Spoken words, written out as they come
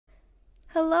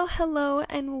Hello,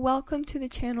 and welcome to the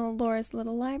channel Laura's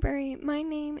Little Library. My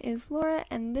name is Laura,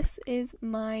 and this is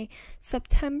my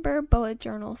September bullet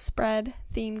journal spread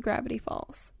themed Gravity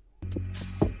Falls.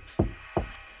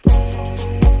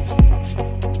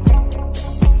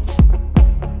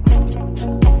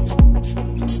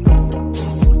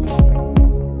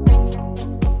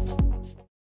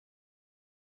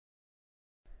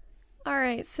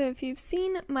 Alright, so if you've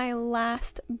seen my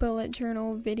last bullet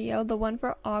journal video, the one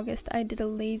for August, I did a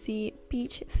lazy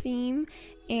beach theme,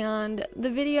 and the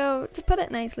video, to put it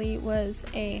nicely, was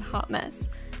a hot mess.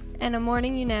 And I'm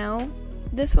warning you now,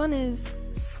 this one is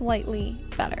slightly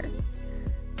better.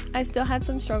 I still had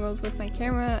some struggles with my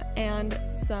camera and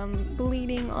some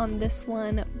bleeding on this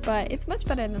one, but it's much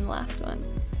better than the last one.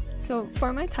 So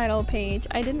for my title page,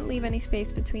 I didn't leave any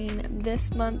space between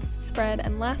this month's spread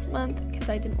and last month because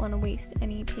I didn't want to waste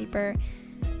any paper.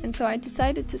 And so I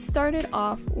decided to start it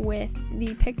off with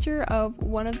the picture of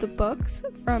one of the books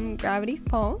from Gravity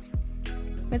Falls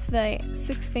with the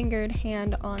six-fingered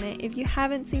hand on it. If you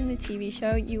haven't seen the TV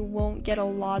show, you won't get a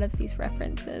lot of these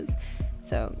references.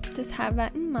 So just have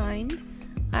that in mind.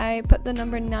 I put the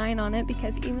number 9 on it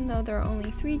because even though there are only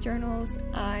 3 journals,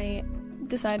 I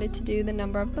decided to do the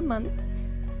number of the month.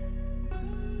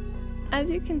 As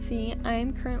you can see,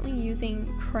 I'm currently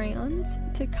using crayons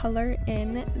to color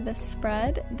in the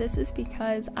spread. This is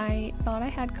because I thought I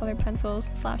had colored pencils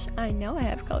 / I know I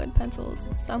have colored pencils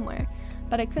somewhere,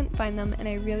 but I couldn't find them, and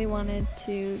I really wanted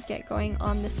to get going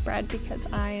on the spread because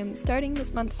I am starting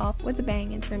this month off with a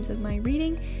bang in terms of my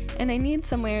reading, and I need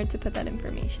somewhere to put that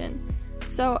information.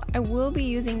 So I will be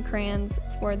using crayons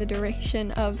for the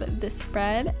duration of this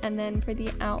spread, and then for the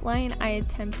outline I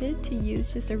attempted to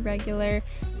use just a regular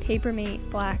Papermate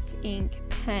black ink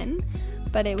pen,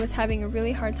 but it was having a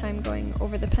really hard time going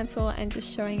over the pencil and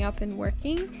just showing up and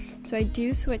working. So I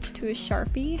do switch to a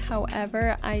Sharpie,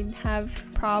 however I have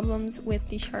problems with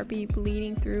the Sharpie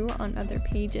bleeding through on other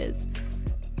pages.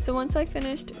 So once I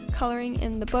finished coloring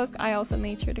in the book, I also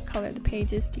made sure to color the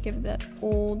pages to give that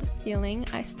old feeling.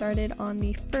 I started on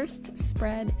the first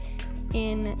spread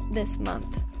in this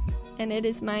month, and it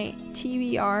is my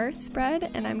TBR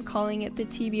spread, and I'm calling it the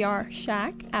TBR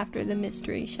Shack after the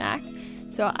Mystery Shack.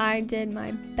 So I did my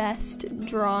best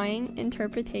drawing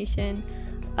interpretation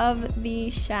of the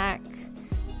shack,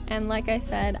 and like I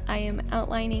said, I am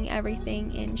outlining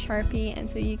everything in Sharpie,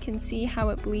 and so you can see how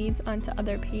it bleeds onto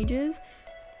other pages.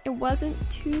 It wasn't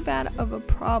too bad of a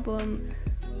problem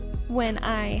when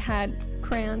I had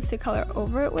crayons to color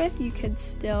over it with. You could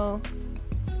still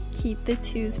keep the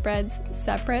 2 spreads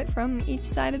separate from each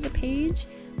side of the page,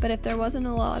 but if there wasn't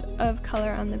a lot of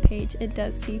color on the page, it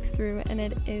does seep through, and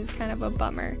it is kind of a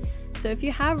bummer. So if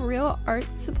you have real art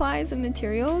supplies and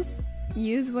materials,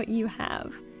 use what you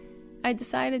have. I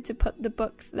decided to put the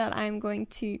books that I'm going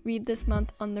to read this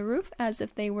month on the roof as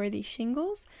if they were the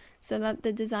shingles, so that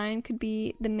the design could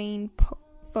be the main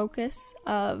focus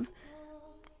of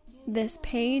this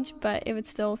page, but it would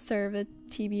still serve a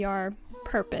TBR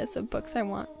purpose of books I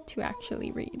want to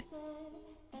actually read.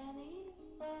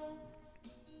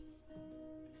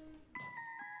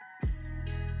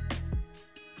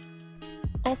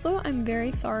 Also, I'm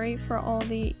very sorry for all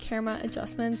the camera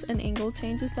adjustments and angle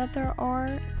changes that there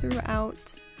are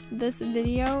throughout this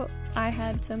video. I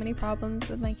had so many problems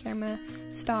with my camera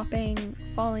stopping,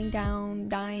 falling down,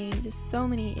 dying, just so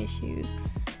many issues.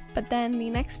 But then the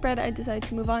next spread I decided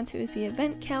to move on to is the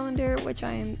event calendar, which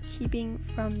I am keeping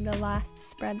from the last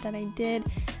spread that I did.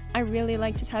 I really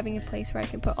like just having a place where I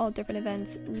can put all different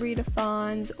events,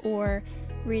 readathons, or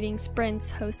reading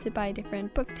sprints hosted by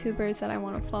different booktubers that I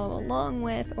want to follow along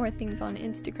with, or things on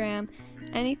Instagram,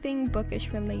 anything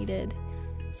bookish related.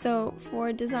 So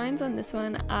for designs on this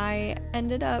one, I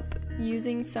ended up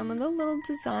using some of the little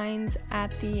designs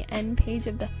at the end page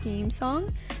of the theme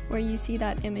song, where you see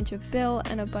that image of Bill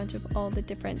and a bunch of all the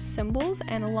different symbols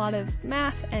and a lot of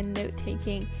math and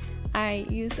note-taking. I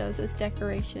use those as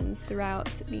decorations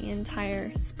throughout the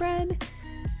entire spread.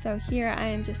 So here I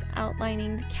am just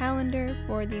outlining the calendar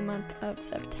for the month of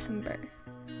September.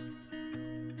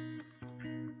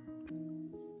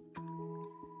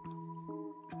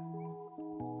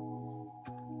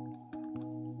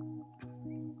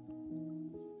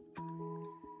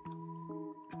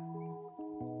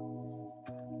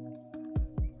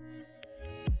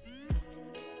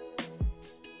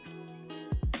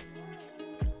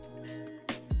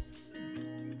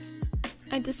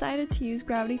 I decided to use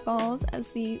Gravity Falls as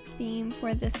the theme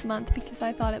for this month because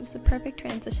I thought it was the perfect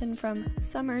transition from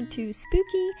summer to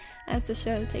spooky, as the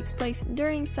show takes place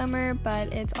during summer,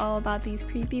 but it's all about these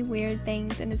creepy, weird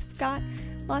things, and it's got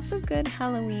lots of good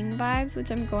Halloween vibes,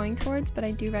 which I'm going towards, but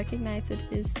I do recognize it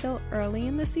is still early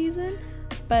in the season.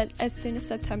 But as soon as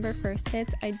September 1st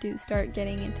hits, I do start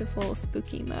getting into full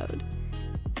spooky mode.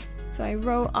 So I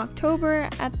wrote October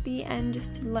at the end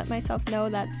just to let myself know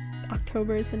that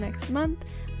October is the next month.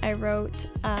 I wrote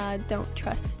Don't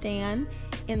Trust Stan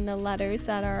in the letters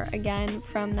that are again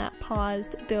from that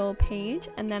paused Bill page,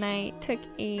 and then I took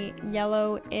a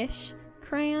yellowish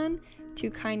crayon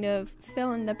to kind of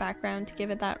fill in the background to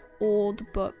give it that old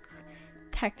book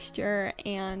texture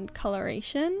and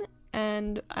coloration.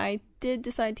 And I did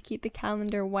decide to keep the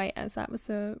calendar white as that was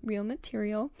the real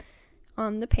material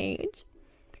on the page.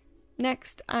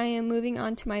 Next, I am moving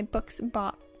on to my Books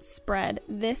Bought spread.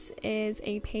 This is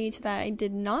a page that I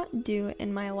did not do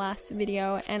in my last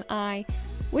video, and I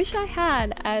wish I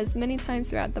had. As many times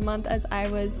throughout the month as I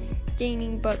was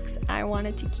gaining books, I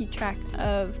wanted to keep track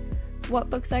of what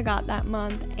books I got that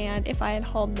month and if I had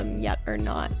hauled them yet or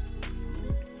not.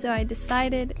 So I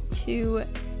decided to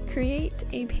create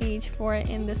a page for it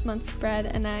in this month's spread,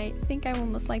 and I think I will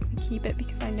most likely keep it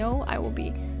because I know I will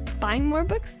be buying more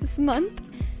books this month.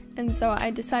 And so I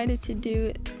decided to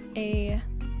do a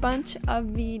bunch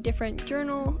of the different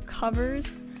journal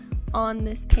covers on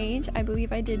this page. I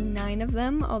believe I did 9 of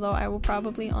them, although I will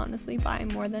probably honestly buy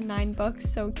more than 9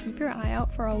 books, so keep your eye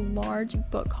out for a large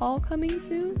book haul coming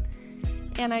soon.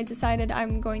 And I decided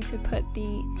I'm going to put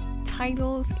the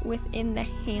titles within the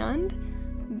hand,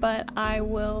 but I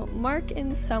will mark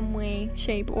in some way,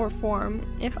 shape, or form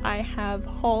if I have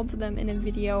hauled them in a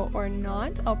video or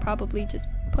not. I'll probably just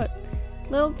put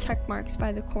little check marks by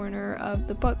the corner of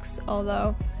the books,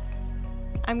 although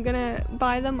I'm gonna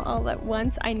buy them all at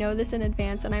once. I know this in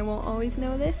advance, and I won't always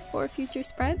know this for future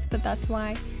spreads, but that's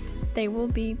why they will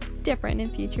be different in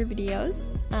future videos.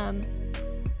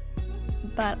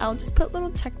 But I'll just put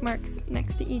little check marks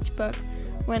next to each book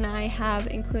when I have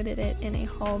included it in a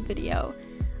haul video.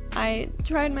 I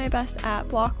tried my best at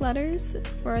block letters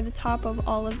for the top of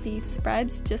all of these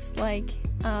spreads, just like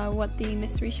what the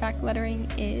Mystery Shack lettering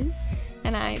is,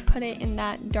 and I put it in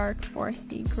that dark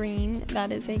foresty green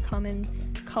that is a common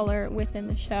color within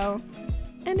the show.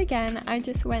 And again, I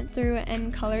just went through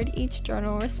and colored each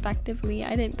journal respectively.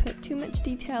 I didn't put too much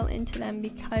detail into them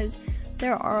because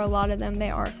there are a lot of them. They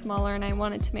are smaller, and I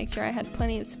wanted to make sure I had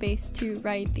plenty of space to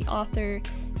write the author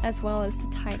as well as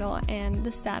the title and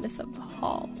the status of the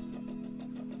haul.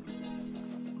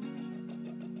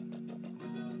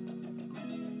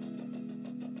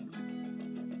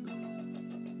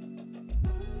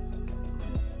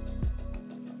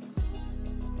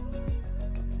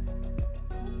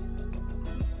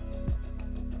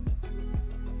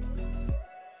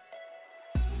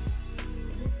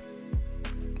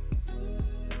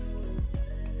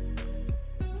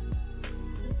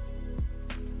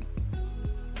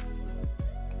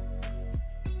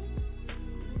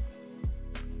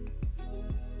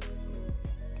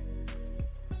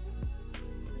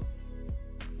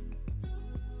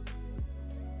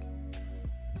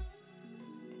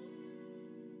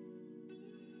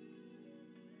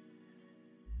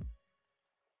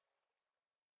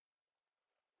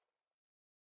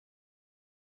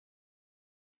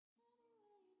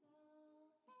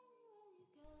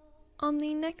 On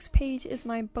the next page is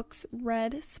my books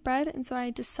read spread, and so I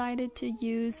decided to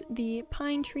use the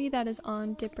pine tree that is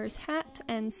on Dipper's hat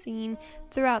and seen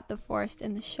throughout the forest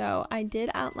in the show. I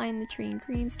did outline the tree in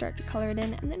green, start to color it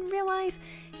in, and then realize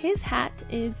his hat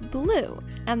is blue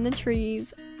and the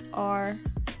trees are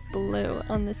blue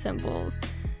on the symbols.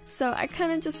 So I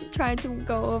kind of just tried to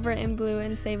go over it in blue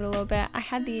and save it a little bit. I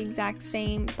had the exact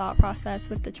same thought process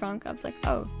with the trunk. I was like,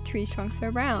 oh, trees' trunks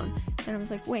are brown. And I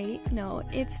was like, wait, no,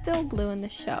 it's still blue in the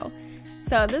show.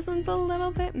 So this one's a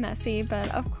little bit messy,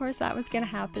 but of course that was going to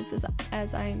happen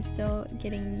as I am still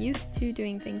getting used to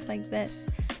doing things like this.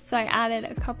 So I added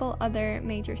a couple other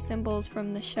major symbols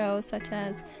from the show, such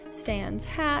as Stan's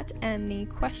hat and the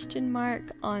question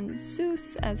mark on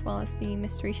Zeus, as well as the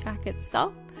Mystery Shack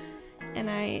itself. And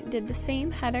I did the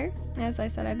same header as I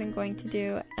said I've been going to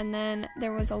do, and then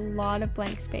there was a lot of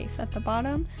blank space at the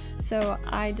bottom, so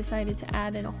I decided to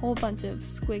add in a whole bunch of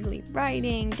squiggly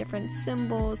writing, different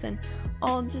symbols, and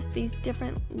all just these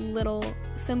different little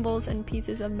symbols and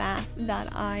pieces of math that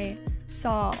I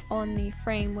saw on the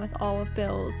frame with all of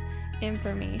Bill's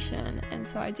information. And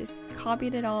so I just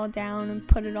copied it all down and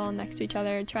put it all next to each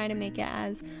other, trying to make it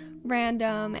as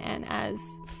random and as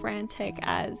frantic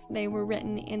as they were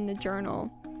written in the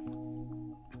journal.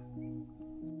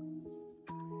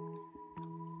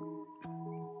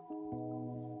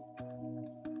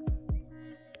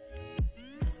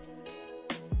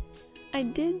 I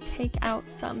did take out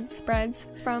some spreads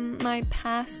from my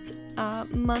past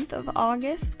month of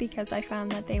August because I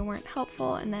found that they weren't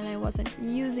helpful and then I wasn't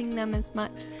using them as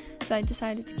much, so I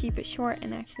decided to keep it short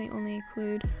and actually only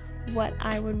include what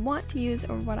I would want to use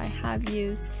or what I have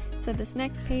used. So this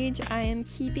next page, I am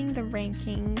keeping the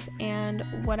rankings, and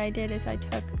what I did is I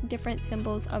took different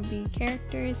symbols of the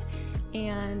characters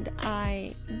and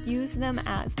I used them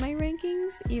as my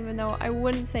rankings, even though I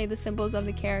wouldn't say the symbols of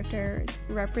the characters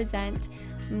represent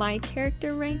my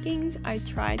character rankings. I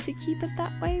tried to keep it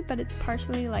that way, but it's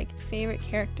partially like favorite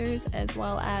characters as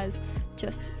well as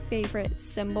just favorite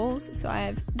symbols. So I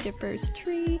have Dipper's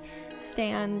tree,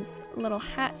 Stan's little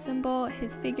hat symbol,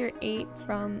 his figure 8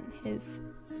 from his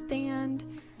stand,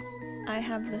 I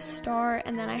have the star,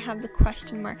 and then I have the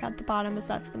question mark at the bottom as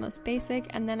that's the most basic,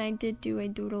 and then I did do a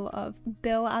doodle of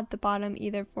Bill at the bottom,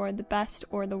 either for the best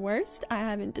or the worst. I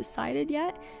haven't decided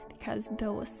yet because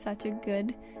Bill was such a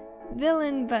good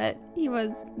villain, but he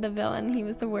was the villain, he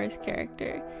was the worst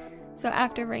character. So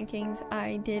after rankings,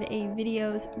 I did a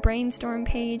videos brainstorm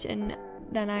page, and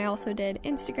then I also did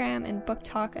Instagram and book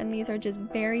talk, and these are just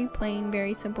very plain,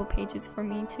 very simple pages for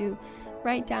me to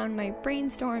write down my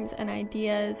brainstorms and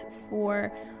ideas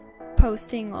for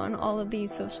posting on all of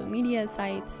these social media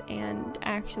sites and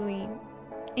actually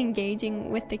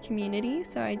engaging with the community.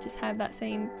 So I just have that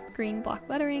same green block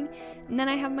lettering, and then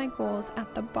I have my goals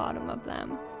at the bottom of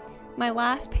them. My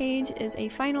last page is a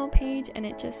final page, and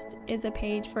it just is a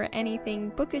page for anything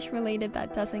bookish related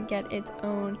that doesn't get its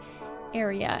own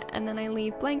area, and then I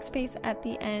leave blank space at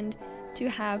the end to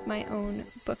have my own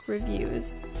book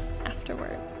reviews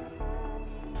afterwards.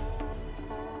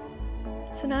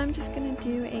 So now I'm just going to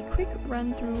do a quick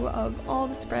run through of all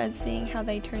the spreads, seeing how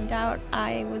they turned out.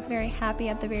 I was very happy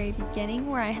at the very beginning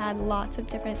where I had lots of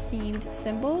different themed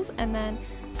symbols, and then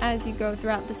as you go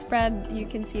throughout the spread you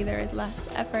can see there is less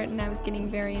effort, and I was getting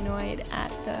very annoyed at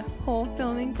the whole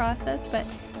filming process, but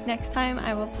next time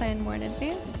I will plan more in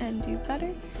advance and do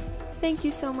better. Thank you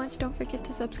so much. Don't forget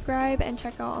to subscribe and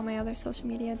check out all my other social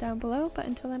media down below, but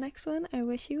until the next one, I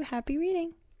wish you happy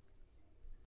reading.